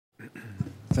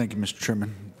Thank you, Mr.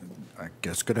 Chairman. I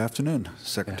guess good afternoon,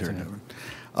 Secretary. Good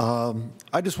afternoon.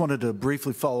 I just wanted to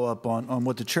briefly follow up on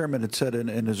what the chairman had said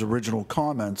in his original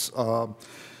comments.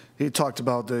 He talked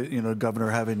about the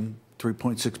governor having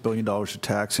 $3.6 billion of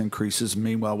tax increases.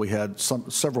 Meanwhile, we had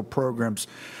several programs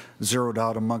zeroed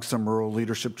out, amongst them Rural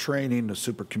Leadership Training, the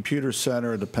Supercomputer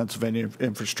Center, the Pennsylvania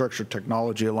Infrastructure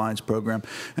Technology Alliance program.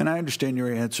 And I understand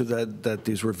your answer that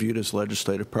these were viewed as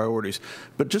legislative priorities.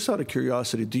 But just out of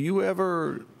curiosity, do you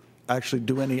ever actually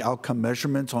do any outcome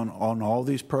measurements on all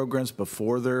these programs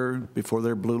before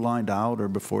they're blue lined out or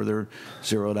before they're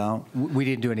zeroed out? We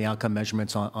didn't do any outcome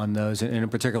measurements on those, and in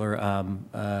particular,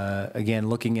 again,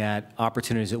 looking at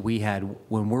opportunities that we had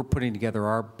when we're putting together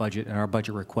our budget and our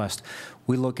budget request.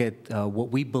 We look at what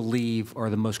we believe are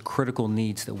the most critical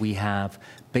needs that we have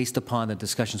based upon the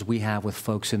discussions we have with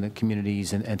folks in the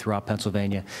communities and throughout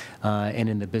Pennsylvania and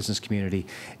in the business community.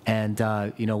 And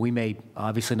we may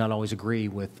obviously not always agree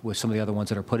with some of the other ones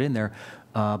that are put in there,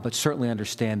 but certainly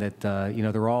understand that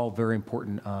they're all very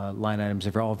important line items.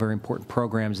 They're all very important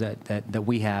programs that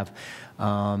we have,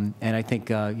 and I think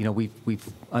we've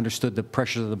understood the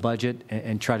pressures of the budget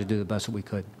and tried to do the best that we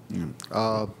could.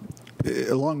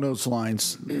 Along those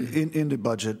lines, in the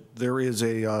budget, there is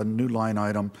a new line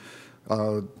item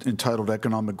entitled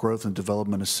Economic Growth and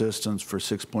Development Assistance for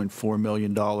 $6.4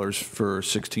 million for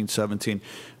 16-17,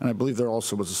 and I believe there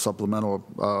also was a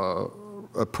supplemental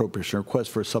appropriation, request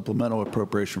for a supplemental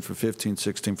appropriation for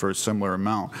 15-16 for a similar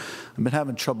amount. I've been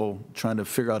having trouble trying to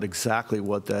figure out exactly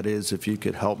what that is. If you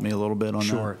could help me a little bit on that.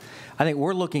 Sure. I think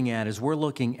we're looking at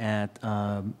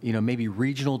maybe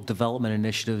regional development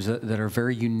initiatives that are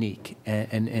very unique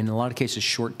and in a lot of cases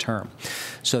short term.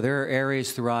 So there are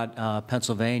areas throughout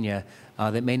Pennsylvania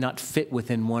that may not fit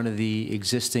within one of the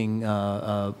existing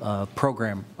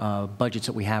program budgets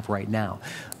that we have right now.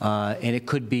 And it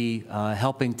could be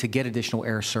helping to get additional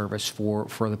air service for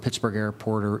the Pittsburgh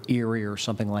Airport or Erie or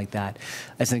something like that.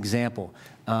 As an example,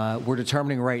 we're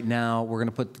determining right now, we're going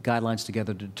to put guidelines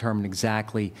together to determine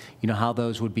exactly how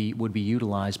those would be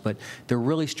utilized. But they're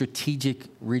really strategic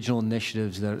regional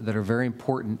initiatives that are very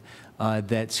important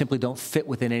that simply don't fit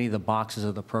within any of the boxes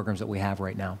of the programs that we have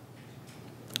right now.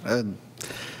 And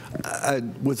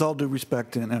with all due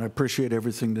respect, and I appreciate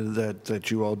everything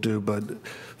that you all do, but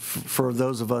for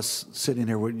those of us sitting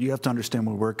here, you have to understand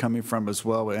where we're coming from as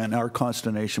well. And our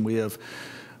consternation, we have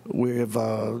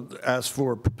asked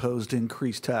for proposed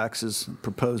increased taxes,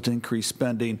 proposed increased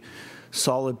spending,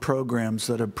 solid programs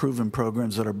that have proven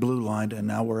programs that are blue lined, and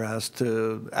now we're asked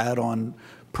to add on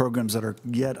programs that are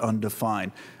yet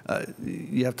undefined.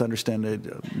 You have to understand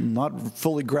that not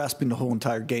fully grasping the whole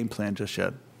entire game plan just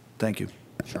yet. Thank you.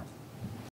 Sure.